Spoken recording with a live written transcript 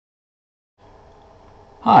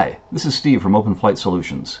Hi, this is Steve from Open Flight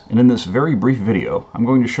Solutions, and in this very brief video I'm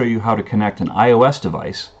going to show you how to connect an iOS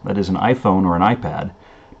device, that is an iPhone or an iPad,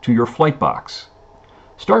 to your FlightBox.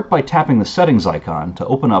 Start by tapping the settings icon to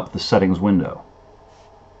open up the settings window.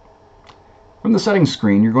 From the settings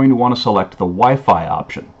screen you're going to want to select the Wi-Fi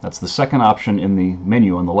option. That's the second option in the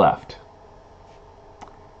menu on the left.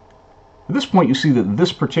 At this point you see that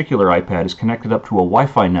this particular iPad is connected up to a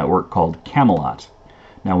Wi-Fi network called Camelot.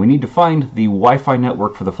 Now we need to find the Wi-Fi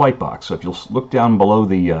network for the FlightBox. So if you'll look down below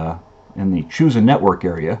in the Choose a Network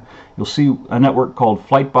area, you'll see a network called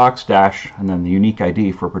FlightBox- and then the unique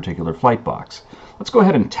ID for a particular FlightBox. Let's go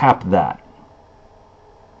ahead and tap that.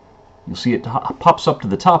 You'll see it pops up to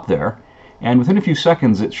the top there, and within a few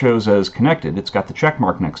seconds it shows as connected. It's got the check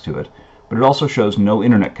mark next to it, but it also shows no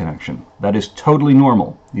internet connection. That is totally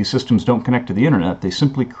normal. These systems don't connect to the internet. They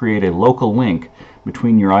simply create a local link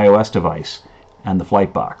between your iOS device and the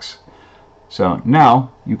FlightBox. So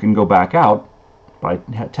now you can go back out by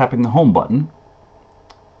tapping the home button,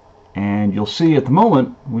 and you'll see at the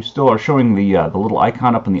moment we still are showing the little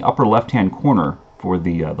icon up in the upper left hand corner for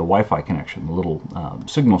the Wi-Fi connection, the little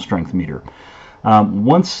signal strength meter.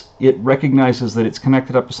 Once it recognizes that it's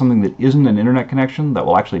connected up to something that isn't an internet connection, that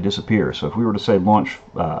will actually disappear. So if we were to say launch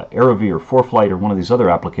AeroV or ForeFlight or one of these other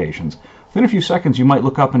applications, within a few seconds you might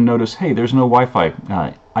look up and notice, hey, there's no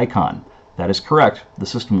Wi-Fi icon. That is correct. The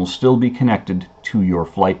system will still be connected to your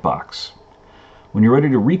FlightBox. When you're ready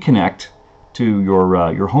to reconnect to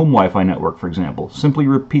your home Wi-Fi network, for example, simply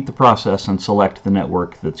repeat the process and select the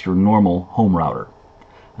network that's your normal home router.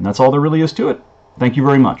 And that's all there really is to it. Thank you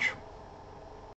very much.